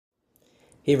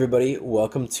Hey everybody,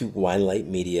 welcome to Wine Light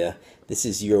Media. This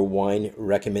is your wine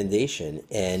recommendation,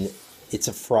 and it's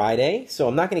a Friday, so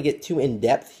I'm not going to get too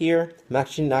in-depth here. I'm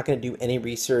actually not going to do any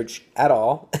research at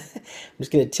all. I'm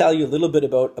just going to tell you a little bit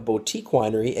about a boutique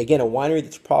winery. Again, a winery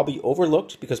that's probably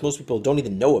overlooked because most people don't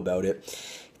even know about it.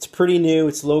 It's pretty new.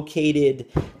 It's located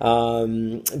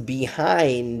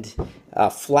behind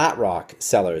Flat Rock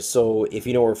Cellars. So if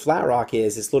you know where Flat Rock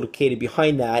is, it's located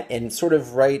behind that and sort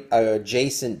of right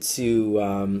adjacent to,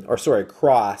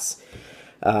 across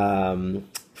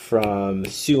from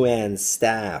Sue Ann's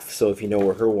staff. So if you know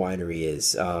where her winery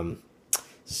is.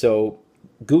 So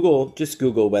just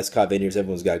Google Westcott Vineyards.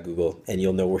 Everyone's got Google, and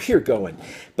you'll know where you're going.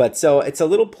 But so it's a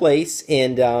little place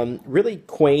and really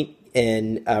quaint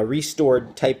and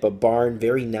restored type of barn,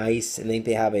 very nice. I think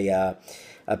they have a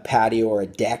patio or a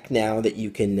deck now that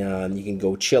you can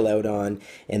go chill out on,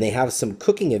 and they have some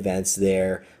cooking events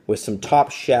there with some top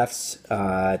chefs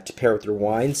to pair with their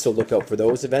wines. So look out for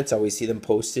those events. I always see them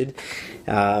posted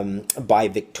by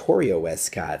Victoria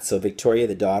Westcott. So Victoria,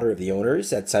 the daughter of the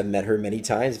owners, I've met her many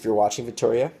times. If you're watching,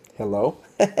 Victoria, hello.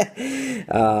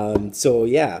 So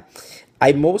yeah.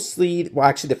 Actually,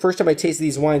 the first time I tasted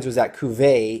these wines was at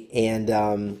Cuvée,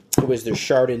 and it was their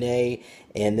Chardonnay.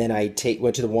 And then I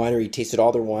went to the winery, tasted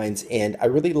all their wines, and I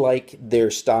really like their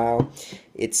style.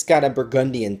 It's got a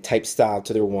Burgundian type style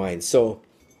to their wines. So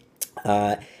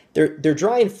they're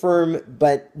dry and firm,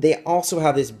 but they also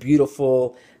have this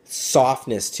beautiful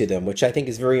softness to them, which I think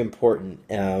is very important.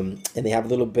 And they have a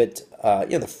little bit,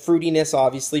 the fruitiness,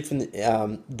 obviously, from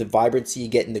the vibrancy you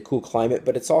get in the cool climate,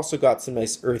 but it's also got some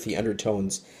nice earthy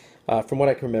undertones. From what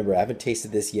I can remember, I haven't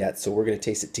tasted this yet, so we're going to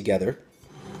taste it together.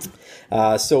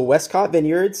 So Westcott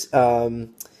Vineyards,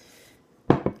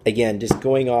 again, just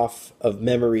going off of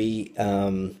memory,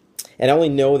 and I only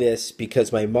know this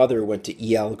because my mother went to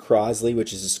E.L. Crosley,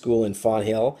 which is a school in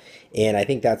Fonthill, and I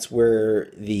think that's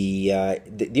where the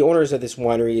owners of this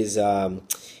winery is,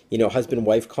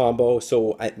 husband-wife combo.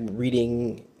 So I'm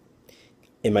reading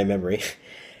in my memory.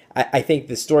 I think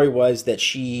the story was that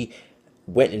she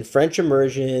went in French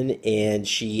immersion and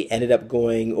she ended up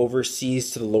going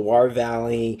overseas to the Loire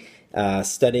Valley,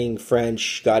 studying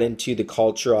French, got into the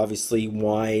culture, obviously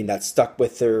wine, that stuck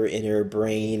with her in her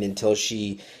brain until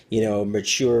she,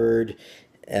 matured.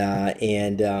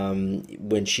 And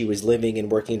when she was living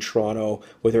and working in Toronto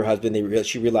with her husband,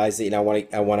 she realized that I want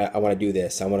to do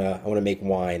this. I want to make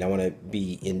wine. I want to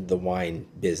be in the wine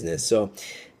business. So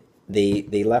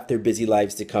they left their busy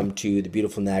lives to come to the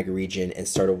beautiful Niagara region and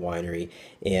start a winery.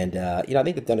 And I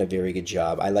think they've done a very good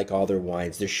job. I like all their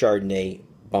wines. Their Chardonnay,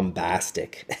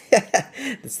 bombastic.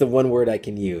 That's the one word I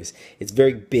can use. It's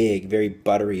very big, very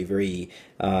buttery, very.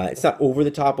 It's not over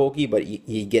the top oaky, but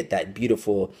you get that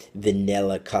beautiful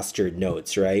vanilla custard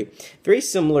notes, right? Very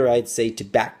similar, I'd say, to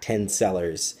Back 10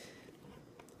 Cellars.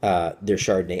 Their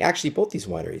Chardonnay. Actually, both these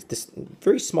wineries, this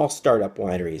very small startup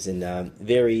wineries, and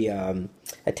very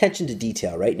attention to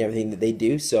detail, right, and everything that they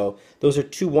do. So those are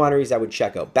two wineries I would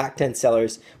check out: Back 10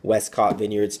 Cellars, Westcott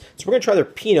Vineyards. So we're gonna try their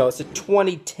Pinot. It's a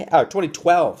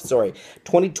 2012, sorry,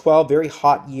 2012, very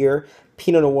hot year.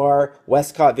 Pinot Noir,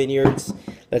 Westcott Vineyards.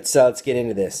 Let's get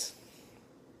into this.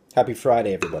 Happy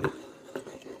Friday, everybody.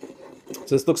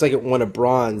 So this looks like it won a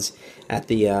bronze at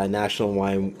the National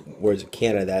Wine Awards of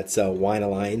Canada. That's Wine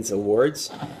Alliance Awards.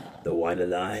 The Wine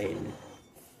Alliance.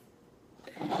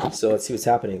 So let's see what's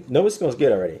happening. No, it smells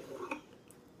good already.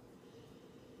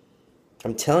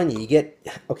 I'm telling you, you get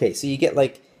you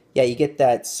get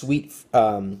that sweet,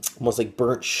 almost like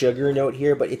burnt sugar note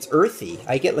here, but it's earthy.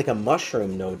 I get like a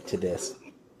mushroom note to this.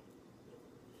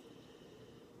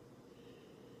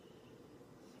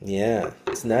 Yeah,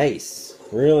 it's nice.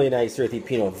 Really nice earthy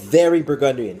Pinot. Very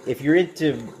Burgundian. If you're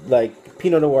into like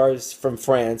Pinot Noirs from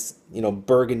France,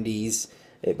 Burgundies,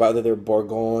 whether they're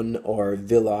Bourgogne or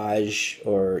Village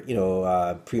or,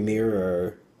 Premier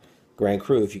or Grand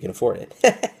Cru, if you can afford it.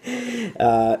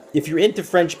 If you're into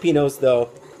French Pinots,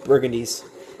 though, Burgundies,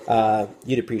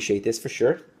 you'd appreciate this for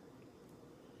sure.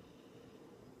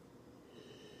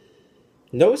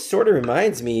 Nose sort of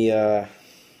reminds me,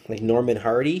 like Norman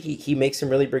Hardy. He makes some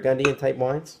really Burgundian type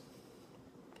wines.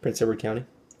 Prince Edward County.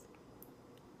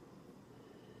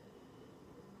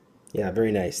 Yeah,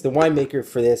 very nice. The winemaker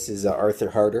for this is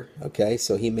Arthur Harder. Okay,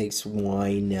 so he makes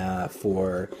wine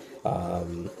for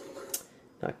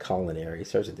not culinary. It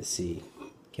starts with the C.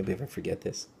 Can't believe I forget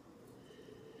this.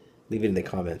 Leave it in the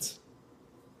comments.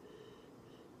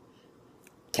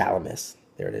 Calamus.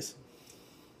 There it is.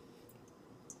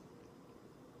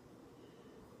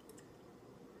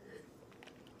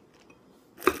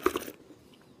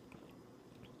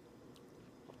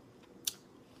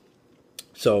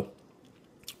 So,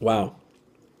 wow.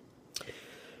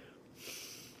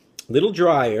 little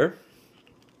drier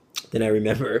than I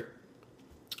remember.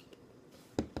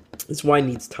 This wine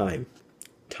needs time.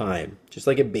 Time. Just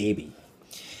like a baby.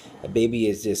 A baby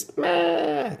is just,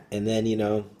 meh, and then, you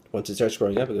know, once it starts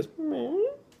growing up, it goes, meh,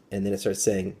 and then it starts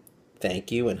saying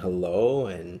thank you and hello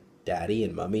and daddy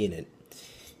and mommy, and it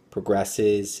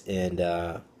progresses, and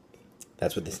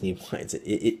that's what this new wine is.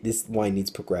 This wine needs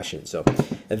progression. So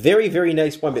a very, very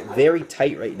nice wine, but very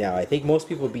tight right now. I think most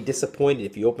people would be disappointed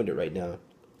if you opened it right now.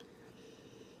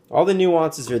 All the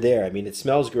nuances are there. I mean, it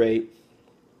smells great.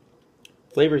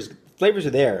 Flavors are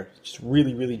there. It's just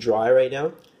really, really dry right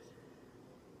now.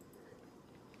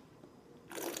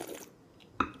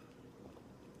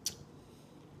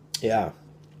 Yeah.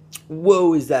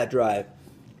 Whoa, is that dry? I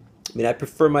mean, I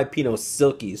prefer my Pinot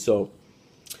silky, so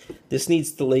this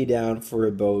needs to lay down for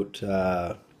about,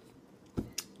 well,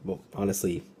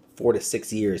 honestly, 4 to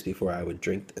 6 years before I would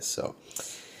drink this. So,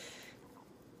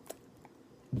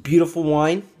 beautiful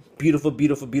wine. Beautiful,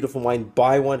 beautiful, beautiful wine.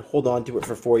 Buy one. Hold on to it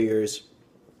for 4 years.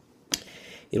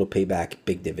 It'll pay back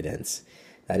big dividends.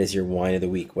 That is your wine of the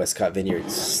week. Westcott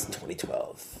Vineyards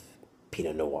 2012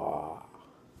 Pinot Noir.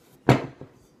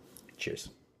 Cheers.